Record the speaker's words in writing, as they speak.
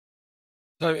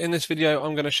So in this video,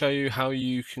 I'm going to show you how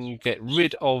you can get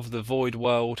rid of the void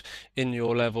world in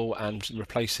your level and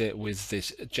replace it with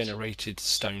this generated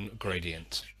stone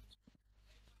gradient.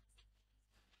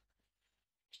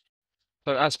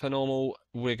 So as per normal,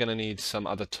 we're going to need some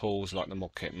other tools like the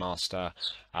Modkit Master,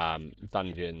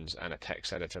 Dungeons, and a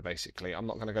text editor basically. I'm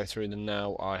not going to go through them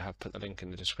now. I have put the link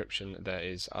in the description. There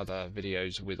is other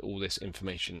videos with all this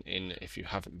information in if you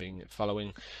haven't been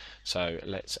following. So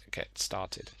let's get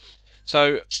started.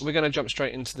 So we're going to jump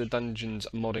straight into the Dungeons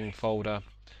modding folder.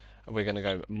 We're going to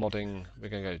go modding, we're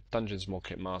going to go Dungeons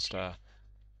Modkit Master,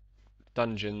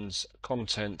 Dungeons,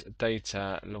 Content,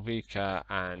 Data, Lovica,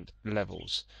 and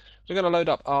Levels. We're going to load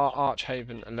up our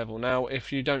Archhaven level now.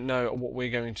 If you don't know what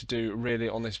we're going to do really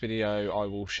on this video, I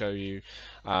will show you.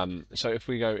 So if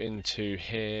we go into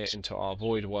here, into our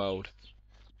void world,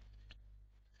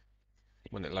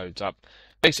 when it loads up,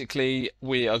 basically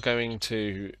we are going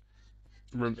to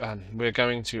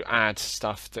add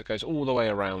stuff that goes all the way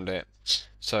around it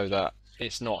so that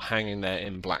it's not hanging there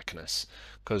in blackness,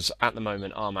 because at the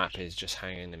moment our map is just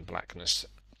hanging in blackness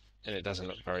and it doesn't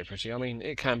look very pretty. I mean,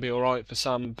 it can be alright for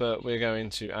some, but we're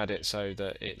going to add it so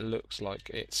that it looks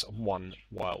like it's one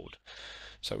world.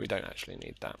 So we don't actually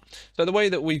need that. So the way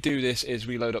that we do this is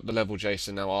we load up the level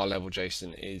JSON. Now our level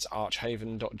JSON is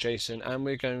archhaven.json, and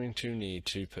we're going to need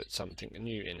to put something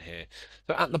new in here.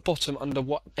 So at the bottom, under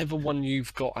whatever one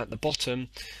you've got at the bottom,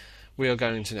 we are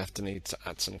going to need to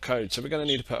add some code. So we're going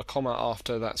to need to put a comma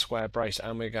after that square brace,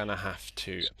 and we're going to have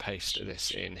to paste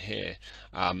this in here.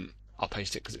 I'll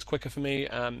paste it because it's quicker for me.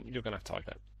 You're going to have to type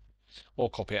it or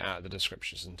copy it out of the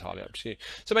description. It's entirely up to you.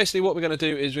 So basically what we're going to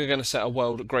do is we're going to set a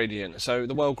world gradient. So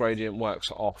the world gradient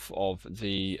works off of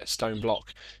the stone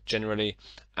block generally,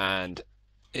 and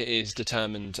it is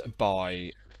determined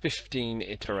by 15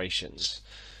 iterations.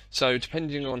 So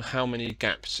depending on how many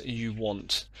gaps you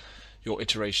want your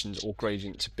iterations or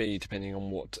gradient to be, depending on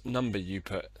what number you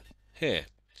put here.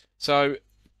 So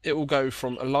it will go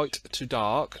from light to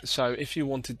dark. So if you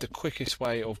wanted the quickest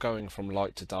way of going from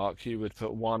light to dark, you would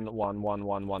put 1 1 1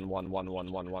 1 1 1 1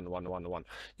 1 1 1 1 1 1.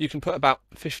 You can put about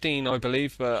 15, I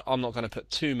believe, but I'm not going to put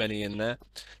too many in there.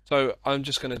 So I'm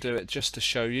just going to do it just to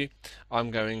show you. I'm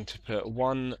going to put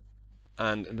 1,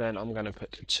 and then I'm going to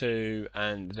put 2,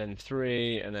 and then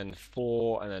 3, and then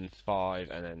 4, and then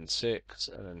 5, and then 6,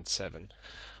 and then 7.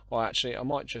 Well, actually, I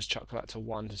might just chuck that to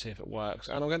 1 to see if it works.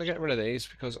 And I'm going to get rid of these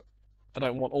because I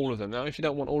don't want all of them. Now, if you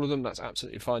don't want all of them, that's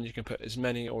absolutely fine. You can put as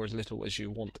many or as little as you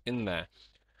want in there.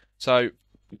 So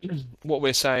what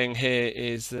we're saying here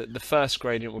is that the first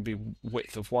gradient will be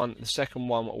width of 1, the second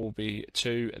one will be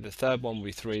 2, the third one will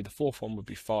be 3, the fourth one will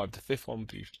be 5, the fifth one will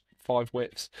be 5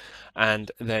 widths,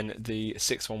 and then the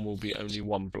sixth one will be only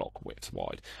 1 block width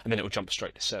wide, and then it will jump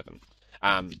straight to 7.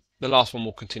 The last one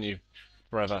will continue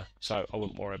forever, so I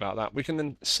wouldn't worry about that. We can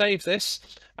then save this,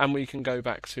 and we can go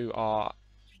back to our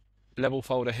level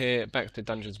folder here, back to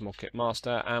Dungeons Modkit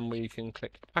Master, and we can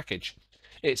click package.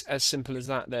 It's as simple as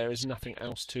that. There is nothing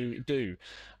else to do.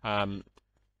 I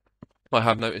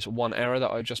have noticed one error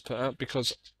that I just put out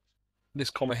because this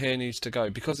comma here needs to go.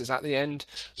 Because it's at the end,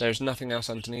 there's nothing else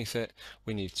underneath it.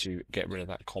 We need to get rid of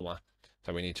that comma.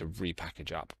 So we need to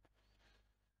repackage up.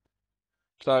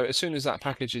 So as soon as that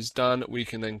package is done, we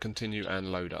can then continue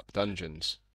and load up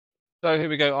Dungeons. So here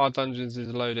we go, our Dungeons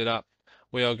is loaded up.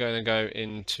 We are going to go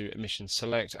into mission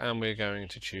select, and we're going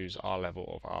to choose our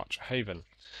level of Archhaven.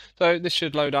 So this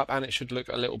should load up, and it should look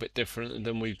a little bit different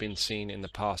than we've been seeing in the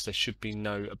past. There should be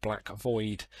no black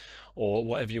void or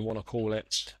whatever you want to call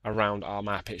it around our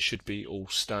map. It should be all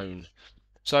stone.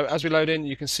 So as we load in,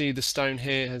 you can see the stone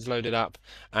here has loaded up,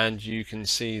 and you can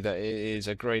see that it is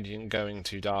a gradient going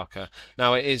to darker.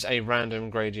 Now it is a random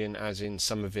gradient, as in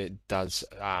some of it does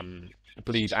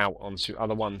bleed out onto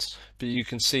other ones, but you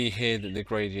can see here that the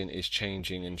gradient is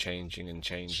changing and changing and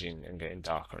changing and getting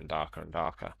darker and darker and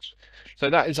darker. So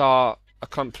that is our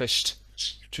accomplished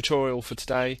tutorial for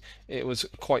today. It was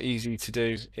quite easy to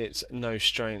do. It's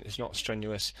not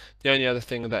strenuous. The only other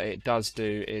thing that it does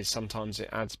do is sometimes it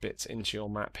adds bits into your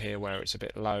map here where it's a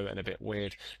bit low and a bit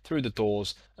weird through the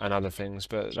doors and other things,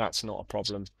 but that's not a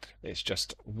problem. It's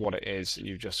just what it is.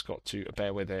 You've just got to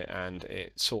bear with it, and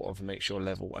it sort of makes your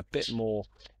level a bit more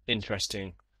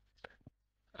interesting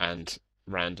and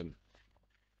random.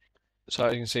 So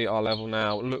you can see our level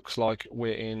now looks like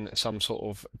we're in some sort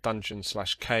of dungeon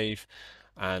slash cave,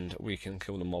 and we can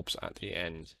kill the mobs at the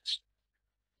end.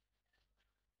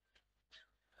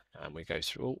 And we go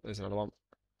through, oh, there's another one.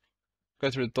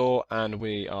 Go through the door and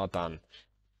we are done.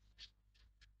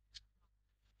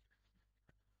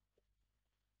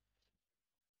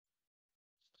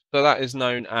 So that is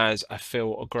known as a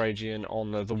fill or gradient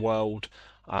on the world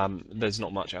There's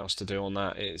not much else to do on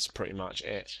that. It's pretty much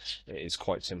it. It is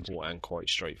quite simple and quite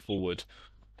straightforward.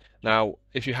 Now,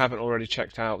 if you haven't already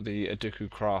checked out the Aduku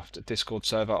Craft Discord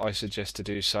server, I suggest to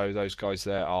do so. Those guys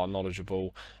there are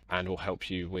knowledgeable and will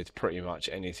help you with pretty much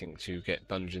anything to get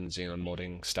dungeons in a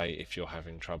modding state if you're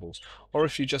having troubles. Or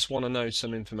if you just want to know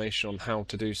some information on how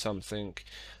to do something,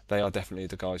 they are definitely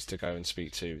the guys to go and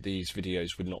speak to. These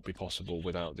videos would not be possible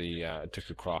without the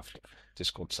Aduku Craft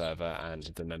Discord server and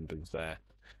the members there.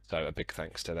 So a big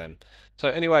thanks to them. So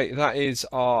anyway, that is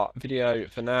our video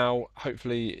for now.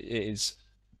 Hopefully it is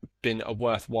been a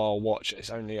worthwhile watch. It's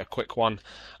only a quick one.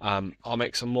 I'll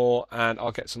make some more and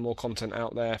I'll get some more content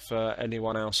out there for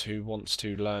anyone else who wants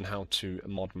to learn how to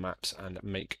mod maps and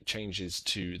make changes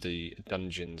to the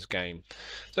Dungeons game.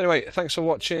 So anyway, thanks for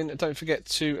watching. Don't forget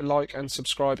to like and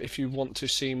subscribe if you want to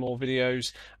see more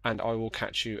videos, and I will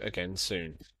catch you again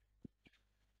soon.